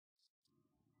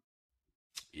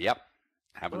Yep.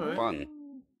 Having fun.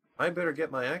 I better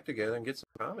get my act together and get some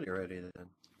comedy ready then.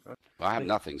 Well, I have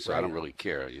nothing, so I don't really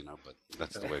care, but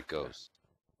that's the way it goes.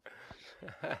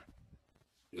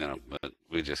 But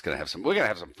we're just gonna have some. We're gonna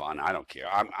have some fun. I don't care.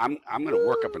 I'm gonna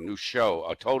work up a new show,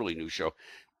 a totally new show,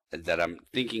 that I'm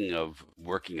thinking of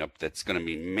working up. That's gonna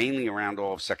be mainly around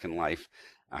all of Second Life.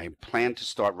 I plan to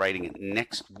start writing it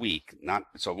next week.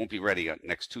 So it won't be ready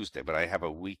next Tuesday, but I have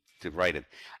a week to write it.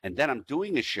 And then I'm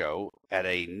doing a show at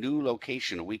a new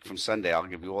location a week from Sunday. I'll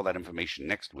give you all that information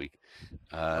next week.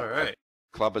 All right.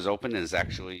 Club is open and has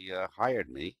actually hired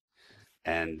me.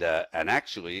 And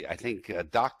actually, I think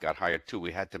Doc got hired too.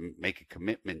 We had to make a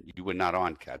commitment. You were not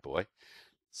on, Catboy.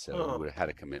 So we would have had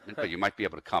a commitment. But you might be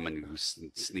able to come and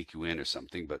sneak you in or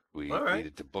something. But we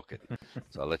needed to book it.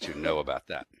 So I'll let you know about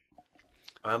that.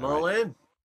 I'm all in.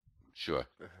 Sure.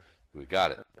 We got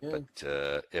it. But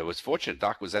it was fortunate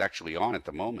Doc was actually on at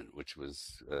the moment, which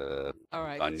was all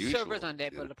right. unusual. Servers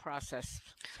unable to process.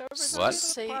 Servers What? unable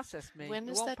to process me. When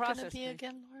is that going to be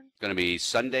again, Lauren? It's going to be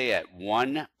Sunday at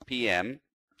 1 p.m.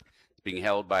 It's being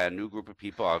held by a new group of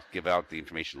people. I'll give out the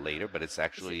information later, but it's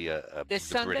actually this the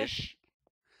Sunday? British.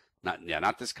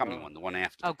 Not this coming one, the one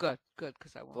after. Oh, good,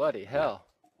 because I won't. Bloody hell.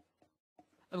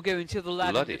 I'm going to the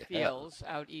Lavender Bloody Fields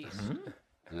out east.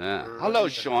 Yeah. Hello,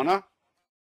 Shawna.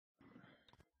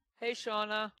 Hey,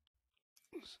 Shawna.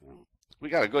 So, we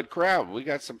got a good crowd. We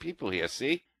got some people here,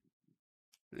 see?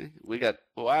 We got,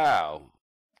 wow.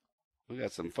 We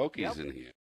got some folkies in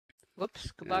here.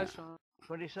 Whoops. Goodbye, Shawna.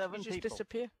 27 Did you just people.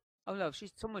 disappear? Oh, no.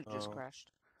 Someone just crashed.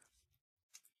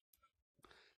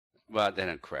 Well, they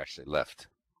didn't crash. They left.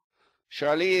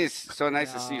 Charlize, so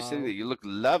nice to see you sitting there. You look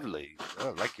lovely. Oh,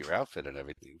 I like your outfit and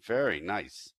everything. Very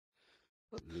nice.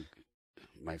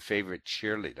 My favorite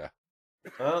cheerleader.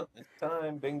 Oh, it's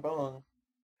time. Bing bong.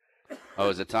 Oh,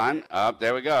 is it time?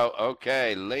 There we go.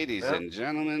 Okay, ladies and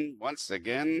gentlemen, once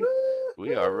again,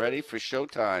 we are ready for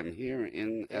showtime here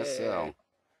in SL.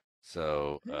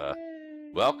 So,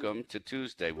 welcome to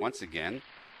Tuesday once again.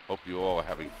 Hope you all are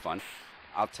having fun.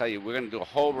 I'll tell you, we're going to do a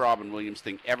whole Robin Williams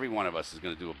thing. Every one of us is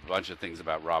going to do a bunch of things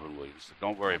about Robin Williams. So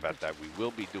don't worry about that. We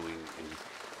will be doing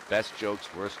best jokes,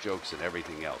 worst jokes, and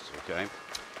everything else, okay?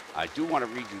 I do want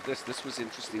to read you this. This was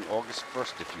interesting. August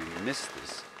 1st, if you missed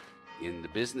this, in the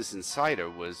Business Insider,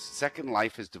 was Second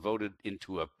Life has devolved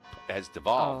into a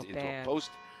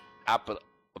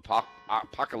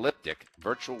post-apocalyptic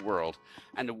virtual world,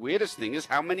 and the weirdest thing is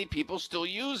how many people still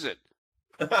use it.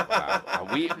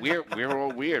 We're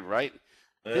all weird, right?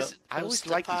 This, I always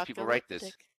like these people write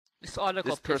this. This article.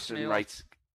 This person writes,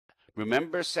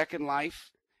 "Remember Second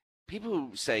Life?" People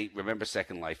who say "Remember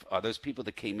Second Life" are those people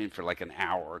that came in for like an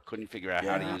hour, couldn't figure out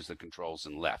how to use the controls,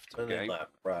 and left. Okay, And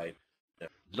left, right. Yeah.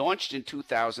 Launched in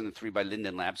 2003 by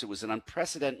Linden Labs, it was an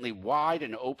unprecedentedly wide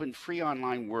and open free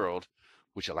online world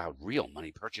which allowed real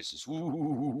money purchases.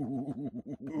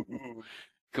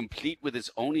 Complete with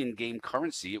its own in-game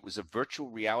currency, it was a virtual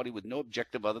reality with no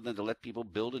objective other than to let people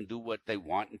build and do what they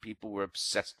want, and people were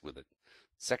obsessed with it.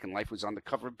 Second Life was on the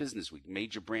cover of Businessweek.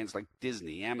 Major brands like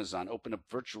Disney, Amazon opened up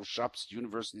virtual shops.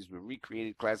 Universities were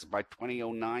recreated. Class by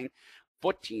 2009,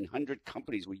 1,400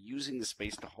 companies were using the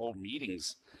space to hold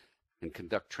meetings and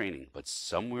conduct training. But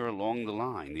somewhere along the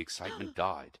line, the excitement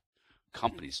died.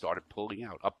 Companies started pulling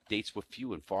out. Updates were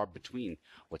few and far between.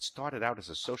 What started out as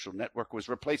a social network was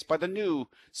replaced by the new,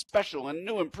 special, and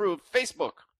new improved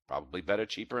Facebook. Probably better,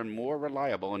 cheaper, and more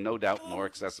reliable, and no doubt more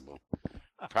accessible.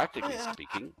 Practically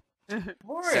speaking,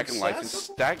 Second Life is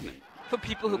stagnant. For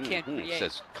people who can't create.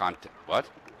 Says content. What?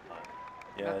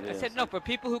 Yeah, I said no, for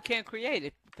people who can't create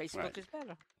it, Facebook is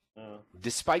better.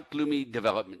 Despite gloomy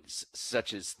developments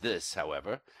such as this,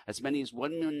 however, as many as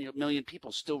 1 million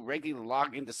people still regularly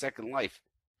log into Second Life.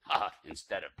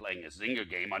 Instead of playing a Zinger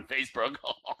game on Facebook.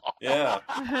 Yeah.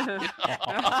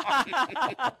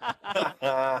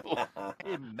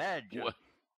 Imagine.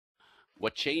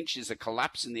 What changed is a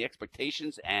collapse in the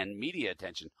expectations and media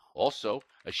attention. Also,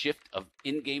 a shift of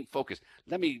in-game focus.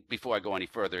 Let me, before I go any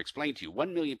further, explain to you.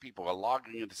 1 million people are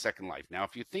logging into Second Life. Now,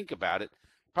 if you think about it,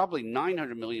 probably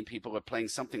 900 million people are playing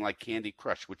something like Candy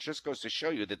Crush, which just goes to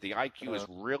show you that the IQ is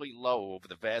really low over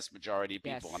the vast majority of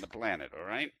people on the planet, all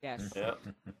right? Yes. Yeah.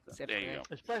 There you go.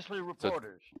 Especially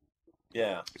reporters.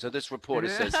 Yeah. So this reporter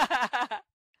says,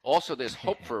 also there's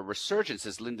hope for a resurgence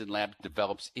as Linden Lab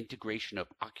develops integration of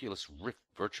Oculus Rift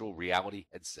virtual reality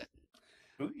headset.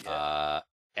 Ooh, yeah.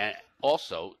 And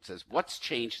also, it says, what's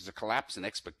changed is a collapse in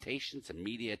expectations and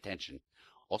media attention.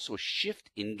 Also a shift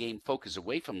in game focus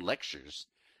away from lectures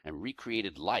and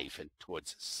recreated life and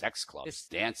towards sex clubs,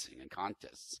 dancing, and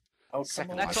contests. Oh,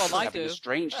 Second That's Life all I having do. a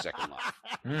strange Second Life.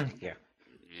 Yeah.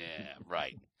 Yeah,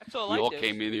 right. That's all We I all do.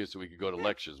 came in here so we could go to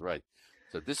lectures, right?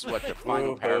 So this is what the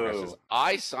final paragraph says.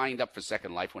 I signed up for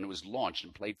Second Life when it was launched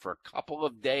and played for a couple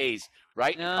of days,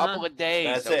 right? A couple of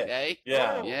days, That's okay? it.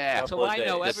 Yeah. Yeah. So I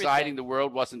know everything. Deciding the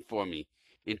world wasn't for me.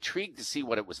 Intrigued to see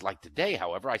what it was like today,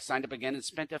 however, I signed up again and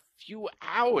spent a few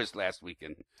hours last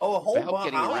weekend. Oh, a whole To help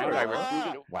getting around, I hour.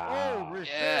 recruited. Oh, research.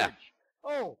 Yeah.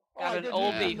 Oh, Got I an didn't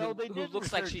oldie even know they who did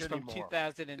looks like research she's from anymore.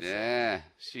 2006. Yeah.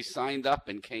 She signed up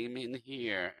and came in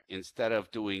here instead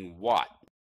of doing what?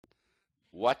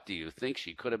 What do you think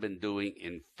she could have been doing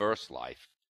in First Life?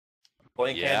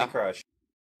 Playing Candy Crush.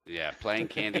 Yeah, playing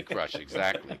Candy Crush,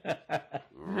 exactly.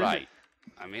 Right.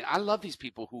 I mean, I love these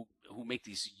people who make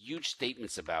these huge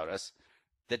statements about us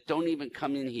that don't even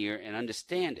come in here and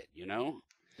understand it, you know?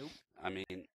 Nope. I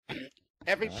mean,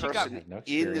 every No, person no in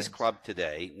experience. this club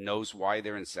today knows why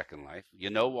they're in Second Life. You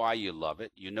know why you love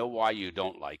it. You know why you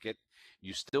don't like it.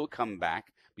 You still come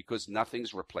back because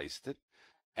nothing's replaced it.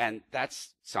 And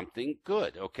that's something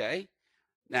good, okay?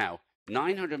 Now,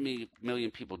 900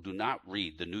 million people do not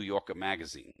read the New Yorker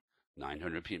magazine.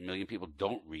 900 million people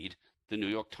don't read the New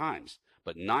York Times.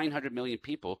 But 900 million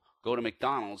people go to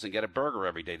McDonald's and get a burger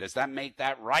every day. Does that make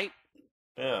that right?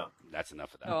 Yeah. That's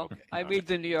enough of that. Oh, Okay. I all read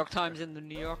the New York Times and the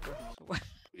New Yorker. right.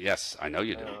 Yes, I know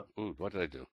you do. Yeah. Ooh, what did I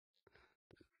do?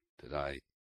 Did I?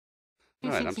 All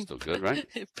right, I'm still good, right?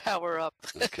 Power up.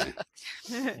 Okay.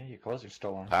 Yeah, your clothes are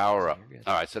still on. Power so up. you're good.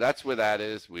 All right, so that's where that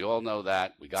is. We all know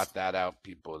that. We got that out,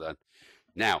 people. That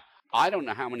now, I don't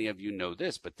know how many of you know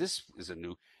this, but this is a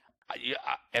new.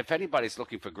 If anybody's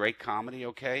looking for great comedy,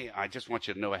 okay, I just want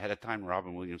you to know ahead of time,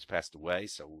 Robin Williams passed away,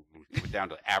 so we're down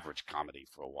to average comedy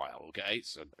for a while, okay?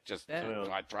 So just Yeah.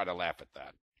 I try to laugh at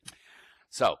that.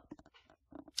 So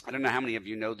I don't know how many of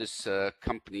you know this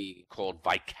company called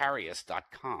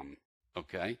Vicarious.com,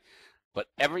 okay? But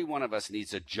every one of us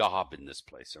needs a job in this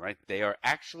place, all right? They are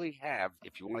actually have,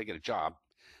 if you want to get a job,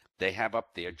 they have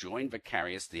up there, join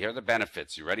Vicarious. Here are the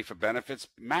benefits. You ready for benefits?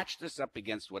 Match this up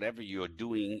against whatever you're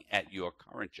doing at your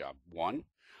current job. 1,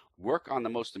 work on the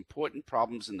most important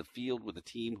problems in the field with a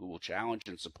team who will challenge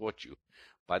and support you.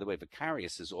 By the way,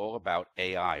 Vicarious is all about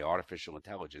AI, artificial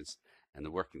intelligence, and the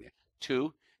working there.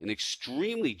 2, an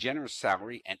extremely generous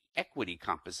salary and equity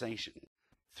compensation.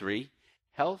 3,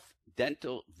 health,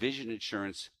 dental, vision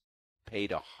insurance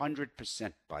paid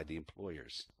 100% by the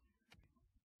employers.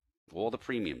 All the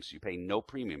premiums. You pay no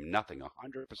premium, nothing,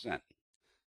 100%.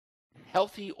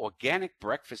 Healthy, organic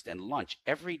breakfast and lunch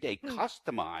every day,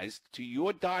 customized to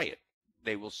your diet.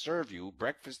 They will serve you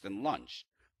breakfast and lunch,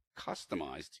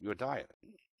 customized to your diet.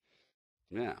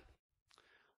 Yeah.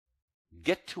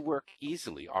 Get to work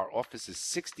easily. Our office is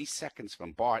 60 seconds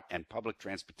from BART and public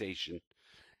transportation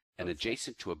and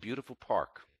adjacent to a beautiful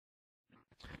park.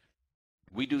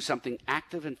 We do something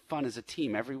active and fun as a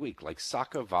team every week, like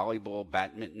soccer, volleyball,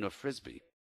 badminton, or frisbee.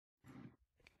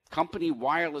 Company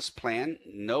wireless plan,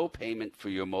 no payment for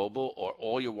your mobile or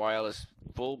all your wireless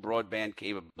full broadband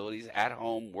capabilities at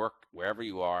home, work, wherever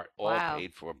you are, all Wow.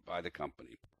 paid for by the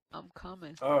company. I'm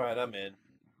coming. All right, I'm in.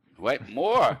 Wait,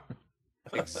 more.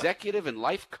 Executive and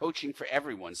life coaching for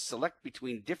everyone. Select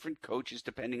between different coaches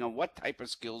depending on what type of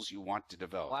skills you want to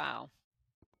develop. Wow.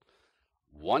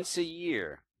 Once a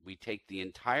year, we take the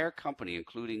entire company,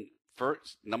 including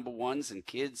first number ones and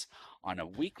kids, on a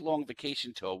week-long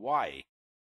vacation to Hawaii.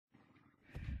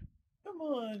 Come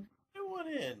on. Get one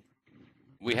in.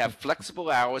 We have flexible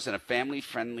hours and a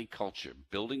family-friendly culture.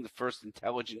 Building the first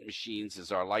intelligent machines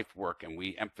is our life work, and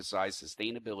we emphasize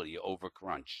sustainability over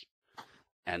crunch.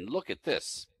 And look at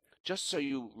this. Just so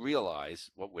you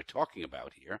realize what we're talking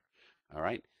about here, all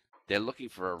right? They're looking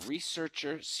for a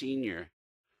researcher, senior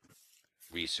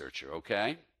researcher,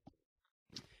 okay?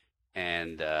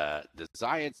 And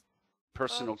desired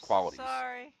personal qualities.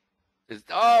 Sorry.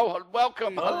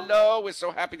 Welcome. Oh. Hello. We're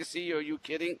so happy to see you. Are you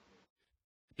kidding?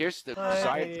 Here's the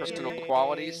desired personal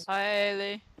qualities. Hi,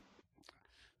 Haley.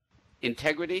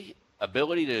 Integrity,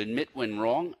 ability to admit when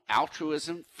wrong,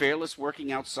 altruism, fearless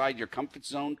working outside your comfort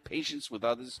zone, patience with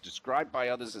others, described by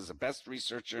others as a best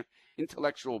researcher,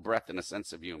 intellectual breadth, and a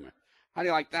sense of humor. How do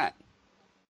you like that?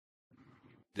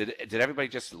 Did everybody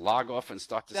just log off and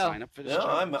start to No. sign up for this No,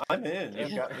 job? I'm in.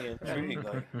 You got me intrigued.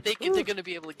 Like, They're going to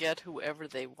be able to get whoever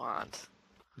they want.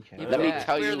 Okay. Let me Yeah.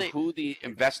 tell Where you they- who the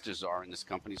investors are in this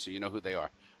company so you know who they are.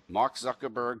 Mark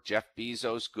Zuckerberg, Jeff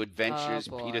Bezos, Good Ventures,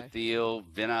 Oh, Peter boy. Thiel,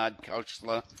 Vinod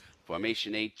Khosla,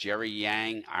 Formation 8, Jerry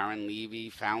Yang, Aaron Levy,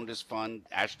 Founders Fund,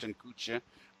 Ashton Kutcher,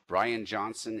 Brian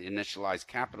Johnson, Initialized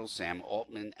Capital, Sam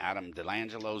Altman, Adam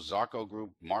DeLangelo, Zarco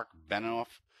Group, Mark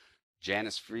Benoff,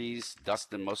 Janice Fries,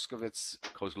 Dustin Moskowitz,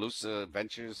 Kozlusa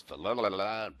Ventures, la la la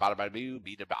la, bada bada boo,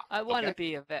 bee da ba. I want to Okay?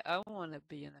 be a vet. I want to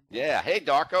be an. Yeah. Hey,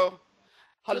 Darko.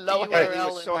 Hello, Hey,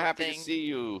 URL we're so in the happy to thing. see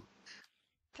you.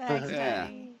 Thanks, Yeah.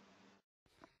 honey.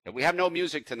 And we have no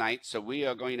music tonight, so we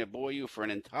are going to bore you for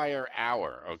an entire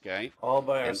hour, okay? All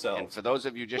by And ourselves. for those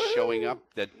of you just showing up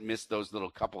that missed those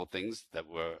little couple of things that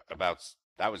were about,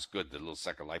 that was good, the little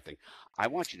Second Life thing. I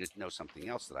want you to know something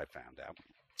else that I found out.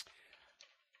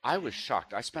 I was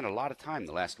shocked. I spent a lot of time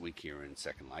the last week here in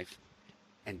Second Life.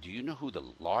 And do you know who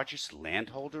the largest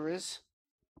landholder is?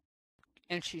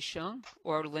 And she's Shung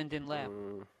or Lyndon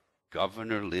Lamb.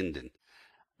 Governor Lyndon,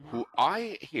 who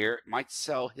I hear might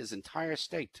sell his entire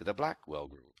estate to the Blackwell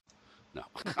Group. No.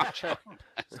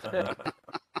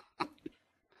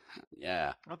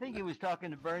 Yeah. I think he was talking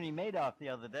to Bernie Madoff the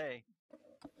other day.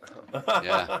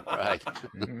 Yeah, right.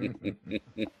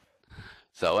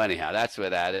 So anyhow, that's where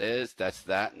that is. That's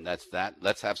that, and that's that.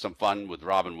 Let's have some fun with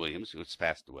Robin Williams, who's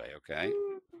passed away, okay?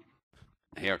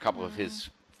 Here are a couple of his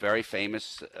very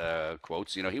famous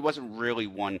quotes. You know, he wasn't really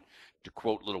one to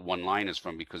quote little one-liners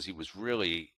from because he was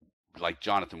really, like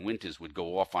Jonathan Winters, would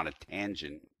go off on a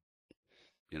tangent,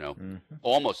 you know,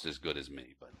 almost as good as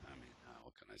me. But, I mean,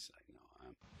 what can I say? No,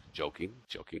 I'm joking.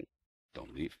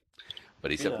 Don't leave.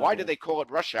 But he said, why do they call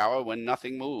it rush hour when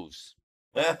nothing moves?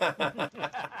 By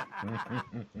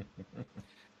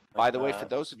the way, for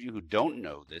those of you who don't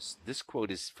know this, this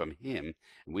quote is from him,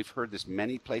 and we've heard this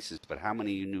many places, but how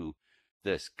many of you knew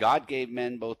this? God gave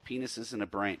men both penis and a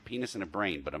brain,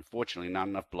 but unfortunately not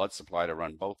enough blood supply to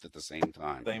run both at the same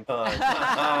time. Same time.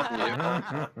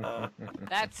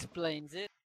 That explains it.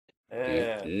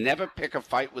 Yeah. Never pick a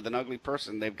fight with an ugly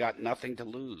person. They've got nothing to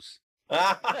lose.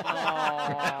 Aw.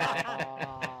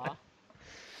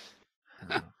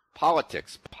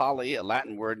 Politics. Poly, a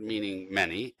Latin word meaning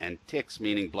many, and ticks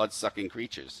meaning blood-sucking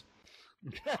creatures.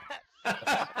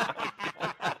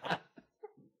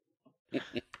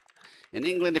 In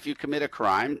England, if you commit a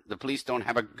crime, the police don't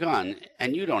have a gun,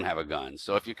 and you don't have a gun.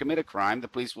 So if you commit a crime, the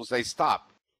police will say stop,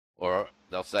 or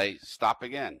they'll say stop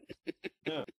again.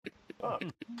 Yeah. Oh.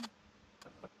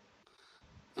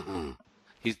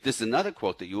 This is another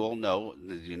quote that you all know.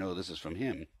 You know this is from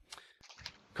him.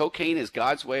 Cocaine is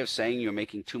God's way of saying you're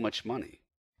making too much money.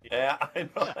 Yeah, I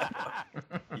know.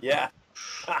 Yeah.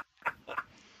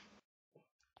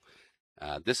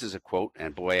 This is a quote,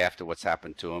 and boy, after what's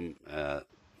happened to him,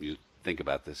 you think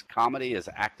about this. Comedy is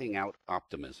acting out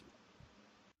optimism.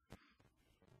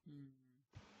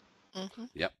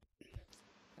 Yep.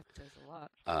 That says a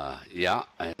lot. Yeah,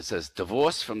 it says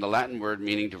divorce from the Latin word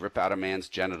meaning to rip out a man's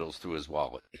genitals through his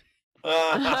wallet.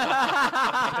 And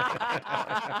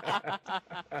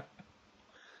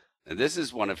this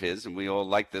is one of his, and we all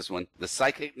like this one. The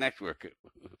psychic network.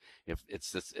 If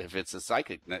it's a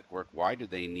psychic network, why do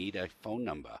they need a phone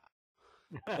number?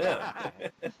 Yeah.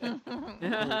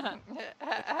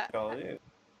 Call you.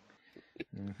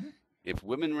 If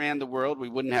women ran the world, we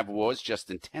wouldn't have wars, just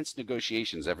intense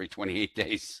negotiations every 28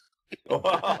 days.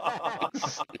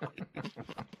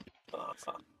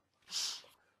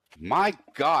 My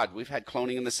God, we've had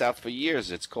cloning in the South for years.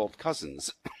 It's called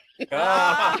cousins.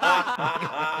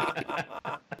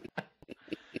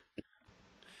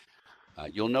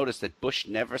 You'll notice that Bush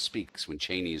never speaks when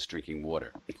Cheney is drinking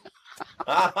water.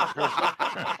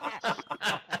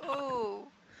 Ooh.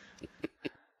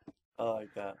 I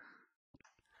like that.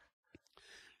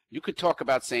 You could talk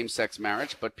about same-sex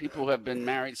marriage, but people who have been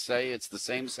married say it's the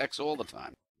same sex all the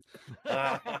time.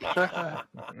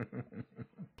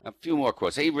 A few more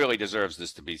quotes. He really deserves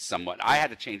this to be somewhat. I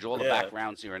had to change all the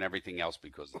backgrounds here and everything else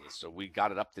because of this. So we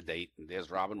got it up to date. And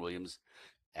there's Robin Williams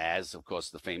as, of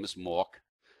course, the famous Mork.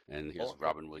 And here's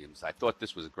Robin Williams. I thought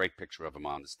this was a great picture of him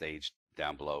on the stage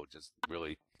down below. It just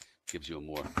really gives you a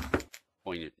more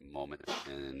poignant moment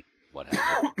and what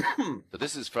happened. So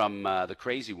this is from The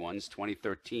Crazy Ones,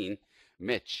 2013.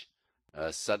 Mitch.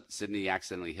 Sydney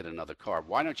accidentally hit another car.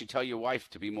 Why don't you tell your wife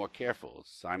to be more careful?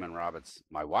 Simon Roberts.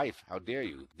 My wife? How dare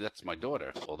you? That's my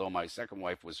daughter. Although my second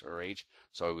wife was her age,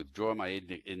 so I withdraw my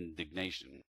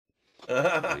indignation.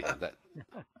 That.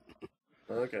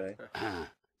 Okay.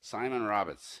 Simon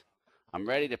Roberts. I'm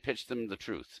ready to pitch them the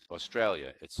truth.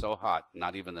 Australia. It's so hot,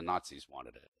 not even the Nazis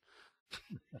wanted it.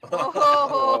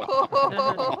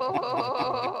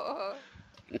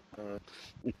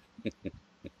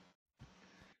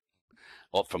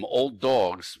 Well, from Old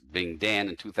Dogs, being Dan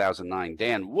in 2009.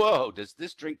 Dan, whoa, does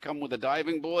this drink come with a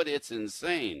diving board? It's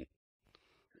insane.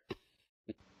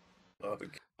 Okay.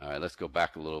 All right, let's go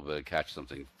back a little bit and catch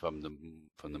something from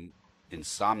the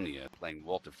Insomnia, playing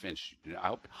Walter Finch. I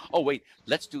hope. Oh, wait,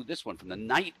 let's do this one from the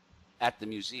night at the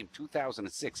museum,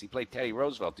 2006. He played Teddy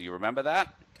Roosevelt. Do you remember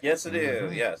that? Yes, I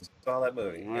do. Yes, saw that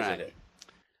movie. All Yes, I right. did.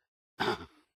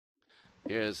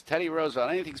 Here's Teddy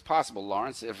Roosevelt. Anything's possible,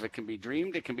 Lawrence. If it can be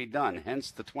dreamed, it can be done.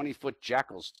 Hence the 20-foot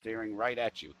jackal staring right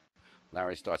at you.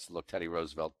 Larry starts to look. Teddy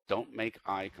Roosevelt, don't make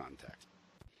eye contact.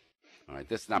 All right,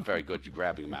 this is not very good. You're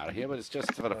grabbing him out of here, but it's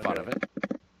just for the fun of it.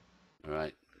 All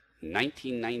right.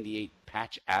 1998,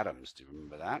 Patch Adams. Do you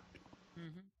remember that?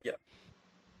 Yep.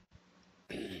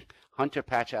 Hunter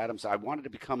Patch Adams. I wanted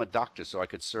to become a doctor so I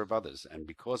could serve others, and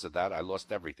because of that, I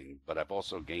lost everything, but I've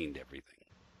also gained everything.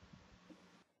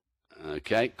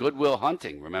 Okay. Goodwill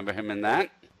Hunting. Remember him in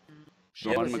that?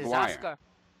 Sean This is McGuire. Oscar.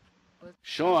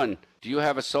 Sean, do you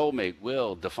have a soulmate?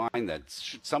 Will, define that.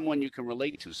 Someone you can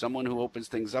relate to, someone who opens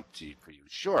things up to you, for you.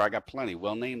 Sure, I got plenty.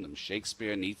 Well, name them.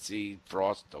 Shakespeare, Nietzsche,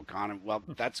 Frost, O'Connor. Well,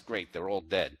 that's great. They're all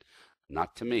dead.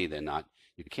 Not to me, they're not.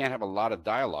 You can't have a lot of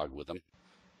dialogue with them.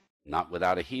 Not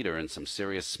without a heater and some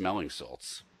serious smelling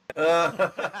salts.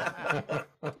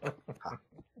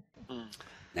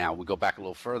 Now, we go back a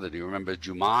little further. Do you remember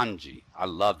Jumanji? I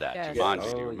love that. Yes. Jumanji.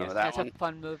 Oh, Do you remember yes. that That's one? a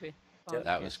fun movie. Fun.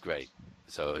 That was great.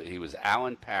 So he was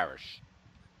Alan Parrish.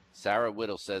 Sarah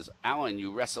Whittle says, Alan,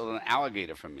 you wrestled an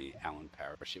alligator for me, Alan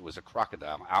Parrish. It was a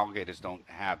crocodile. Alligators don't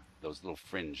have those little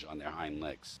fringe on their hind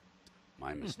legs.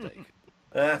 My mistake.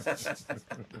 Mrs.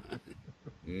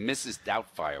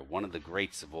 Doubtfire, one of the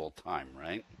greats of all time,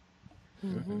 right?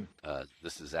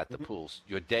 This is at the pools.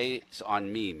 Your day's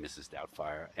on me, Mrs.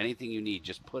 Doubtfire. Anything you need,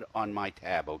 just put on my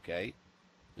tab, okay?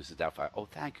 Mrs. Doubtfire, oh,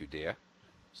 thank you, dear.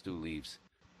 Stu leaves.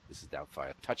 Mrs.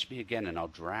 Doubtfire, touch me again and I'll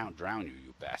drown you,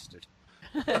 you bastard.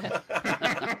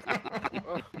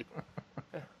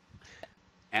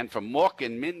 And from Mork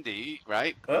and Mindy,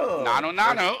 right? Oh. Nano. I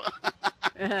don't know.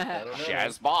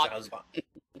 Shazbot. Shazbot.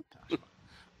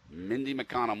 Mindy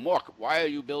McConnell, Mork, why are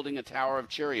you building a tower of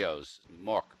Cheerios?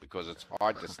 Mork, because it's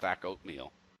hard to stack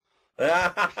oatmeal.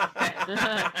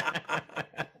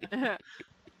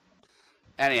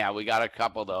 Anyhow, we got a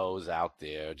couple of those out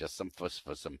there, just some for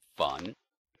some fun.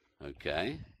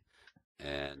 Okay.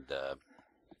 And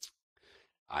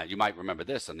you might remember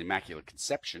this on the Immaculate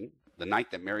Conception, the night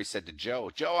that Mary said to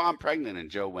Joe, Joe, I'm pregnant. And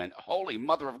Joe went, Holy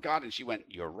Mother of God. And she went,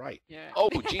 you're right. Yeah. Oh,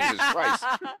 Jesus Christ.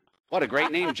 What a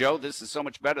great name, Joe. This is so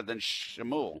much better than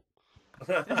Shamul.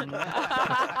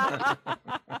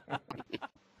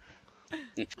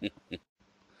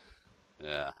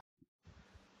 Yeah.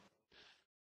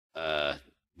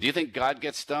 Do you think God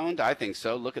gets stoned? I think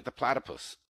so. Look at the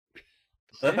platypus.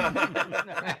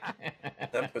 That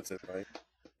puts it right.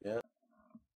 Yeah.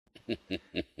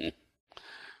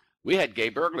 We had gay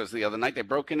burglars the other night. They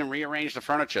broke in and rearranged the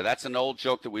furniture. That's an old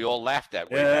joke that we all laughed at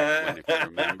way back when, if you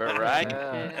remember, right?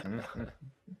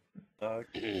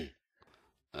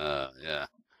 Yeah.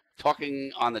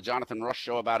 Talking on the Jonathan Rush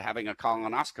show about having a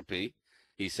colonoscopy,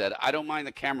 he said, I don't mind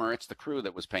the camera. It's the crew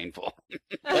that was painful.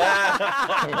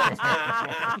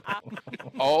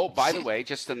 Oh, by the way,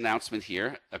 just an announcement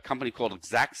here. A company called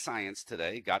Exact Science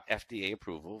today got FDA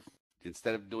approval.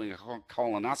 Instead of doing a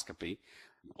colonoscopy,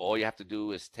 all you have to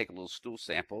do is take a little stool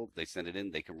sample. They send it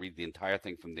in. They can read the entire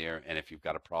thing from there. And if you've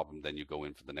got a problem, then you go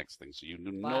in for the next thing. So you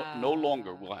no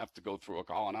longer will have to go through a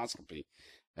colonoscopy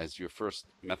as your first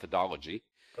methodology.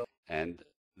 And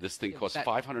this thing costs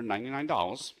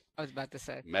 $599. I was about to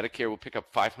say. Medicare will pick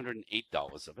up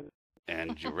 $508 of it,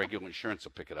 and your regular insurance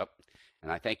will pick it up.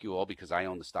 And I thank you all because I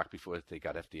owned the stock before they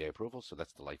got FDA approval, so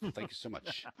that's delightful. Thank you so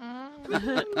much.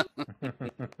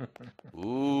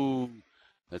 Ooh.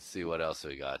 Let's see what else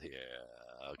we got here.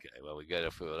 Okay, well, we got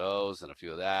a few of those and a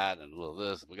few of that and a little of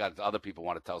this. We got other people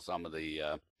want to tell some of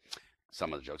the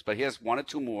jokes. But here's one or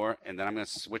two more, and then I'm going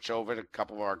to switch over to a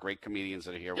couple of our great comedians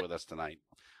that are here with us tonight.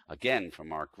 Again,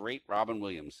 from our great Robin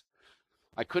Williams.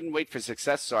 I couldn't wait for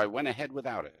success, so I went ahead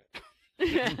without it.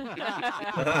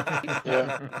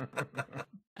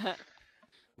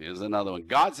 Here's another one.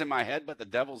 God's in my head, but the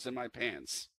devil's in my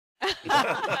pants.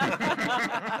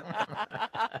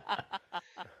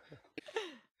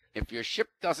 If your ship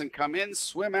doesn't come in,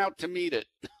 swim out to meet it.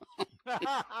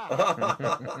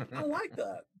 I like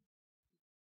that.